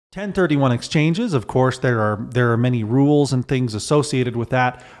1031 exchanges, of course, there are many rules and things associated with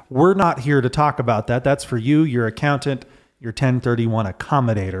that. We're not here to talk about that. That's for you, your accountant, your 1031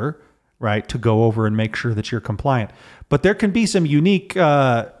 accommodator, right, to go over and make sure that you're compliant. But there can be some unique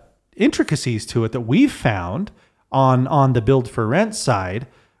intricacies to it that we've found on the build for rent side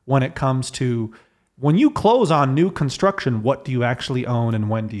when it comes to when you close on new construction, what do you actually own and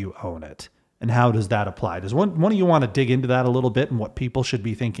when do you own it? And how does that apply? Does one of you want to dig into that a little bit and what people should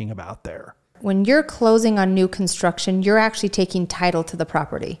be thinking about there? When you're closing on new construction, you're actually taking title to the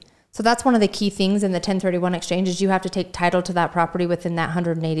property. So that's one of the key things in the 1031 exchange is you have to take title to that property within that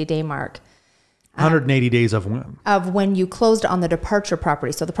 180-day mark. 180 days of when? Of when you closed on the departure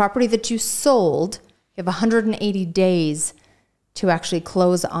property. So the property that you sold, you have 180 days to actually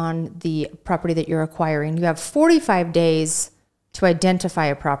close on the property that you're acquiring. You have 45 days to identify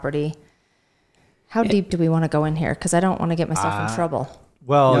a property. How deep do we want to go in here? Because I don't want to get myself in trouble.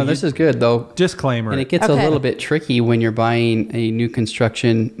 Well, no, this is good though. Disclaimer. And it gets a little bit tricky when you're buying a new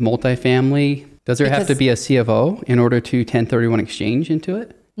construction multifamily. Does there have to be a C of O in order to 1031 exchange into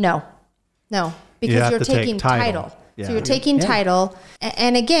it? No, because you're taking title. Yeah. So you're taking title.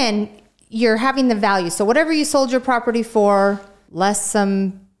 And again, you're having the value. So whatever you sold your property for, less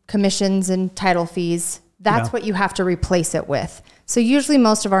some commissions and title fees, that's what you have to replace it with. So usually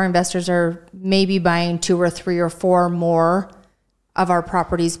most of our investors are maybe buying 2 or 3 or 4 more of our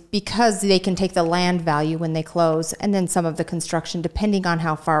properties because they can take the land value when they close and then some of the construction depending on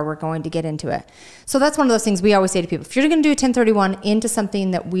how far we're going to get into it. So that's one of those things we always say to people. If you're going to do a 1031 into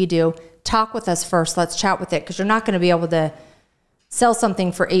something that we do, talk with us first. Let's chat with it because you're not going to be able to sell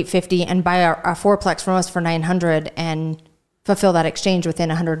something for $850 and buy a fourplex from us for $900 and fulfill that exchange within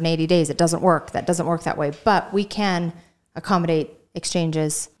 180 days. It doesn't work. That doesn't work that way. But we can accommodate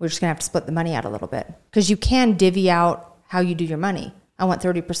exchanges. We're just going to have to split the money out a little bit because you can divvy out how you do your money. I want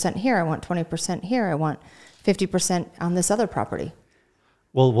 30% here. I want 20% here. I want 50% on this other property.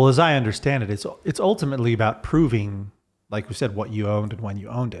 Well, as I understand it, it's ultimately about proving, like we said, what you owned and when you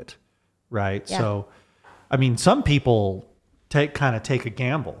owned it, right? Yeah. So, I mean, some people take a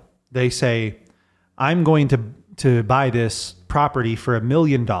gamble. They say, I'm going to buy this property for $1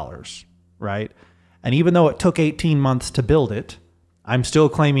 million, right? And even though it took 18 months to build it, I'm still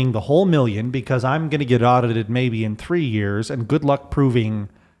claiming the whole $1 million because I'm going to get audited maybe in 3 years and good luck proving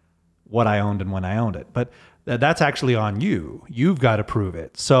what I owned and when I owned it. But that's actually on you. You've got to prove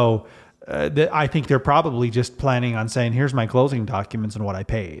it. So I think they're probably just planning on saying, here's my closing documents and what I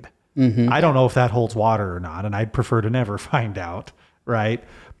paid. Mm-hmm. I don't know if that holds water or not, and I'd prefer to never find out, right?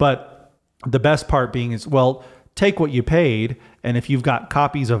 But the best part being is, well, take what you paid, and if you've got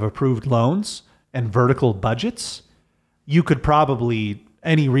copies of approved loans and vertical budgets, you could probably,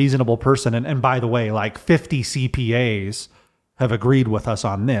 any reasonable person, and by the way, like 50 CPAs have agreed with us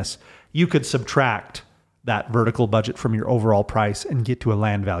on this, you could subtract that vertical budget from your overall price and get to a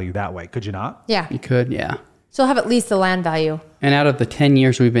land value that way. Could you not? Yeah. You could, yeah. So have at least the land value. And out of the 10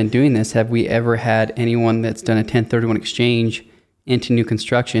 years we've been doing this, have we ever had anyone that's done a 1031 exchange into new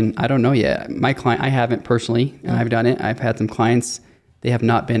construction? I don't know yet. My client, I haven't personally, and I've done it. I've had some clients, they have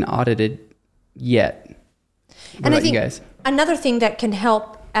not been audited yet. What and about I think you guys? Another thing that can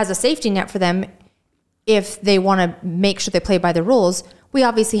help as a safety net for them, if they want to make sure they play by the rules, we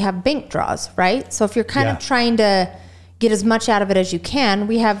obviously have bank draws, right? So if you're kind of trying to get as much out of it as you can,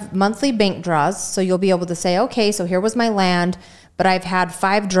 we have monthly bank draws. So you'll be able to say, okay, so here was my land, but I've had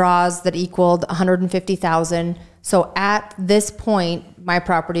 5 draws that equaled 150,000. So at this point, my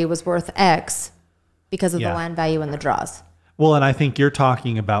property was worth X because of the land value and the draws. Well, and I think you're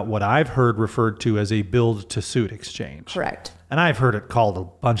talking about what I've heard referred to as a build-to-suit exchange. Correct. And I've heard it called a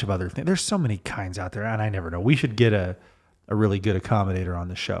bunch of other things. There's so many kinds out there, and I never know. We should get a really good accommodator on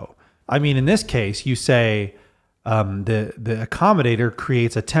the show. I mean, in this case, you say the accommodator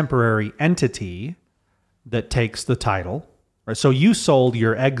creates a temporary entity that takes the title. Right? So you sold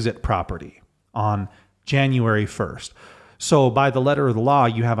your exit property on January 1st. So by the letter of the law,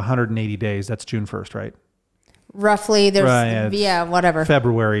 you have 180 days. That's June 1st, right? Roughly, there's, whatever.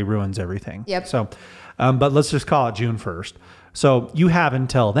 February ruins everything. Yep. So, but let's just call it June 1st. So you have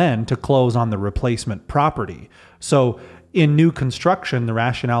until then to close on the replacement property. So in new construction, the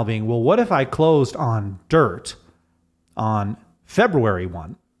rationale being, well, what if I closed on dirt on February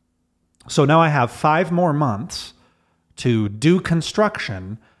 1? So now I have 5 more months to do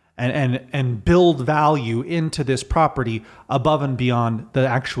construction and build value into this property above and beyond the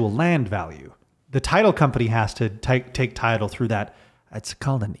actual land value. The title company has to take title through that. It's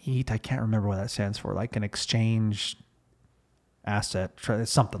called an EAT. I can't remember what that stands for, like an exchange asset,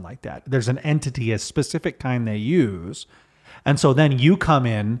 something like that. There's an entity, a specific kind they use. And so then you come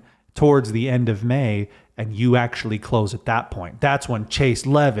in towards the end of May and you actually close at that point. That's when Chase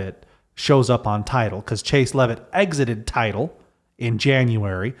Levitt shows up on title, because Chase Levitt exited title in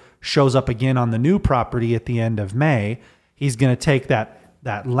January, shows up again on the new property at the end of May. He's going to take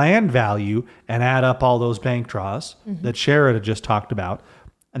that land value and add up all those bank draws that Sherrod had just talked about,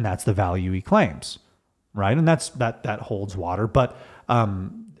 and that's the value he claims, right? And that holds water. But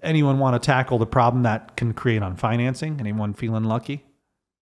anyone want to tackle the problem that can create on financing? Anyone feeling lucky?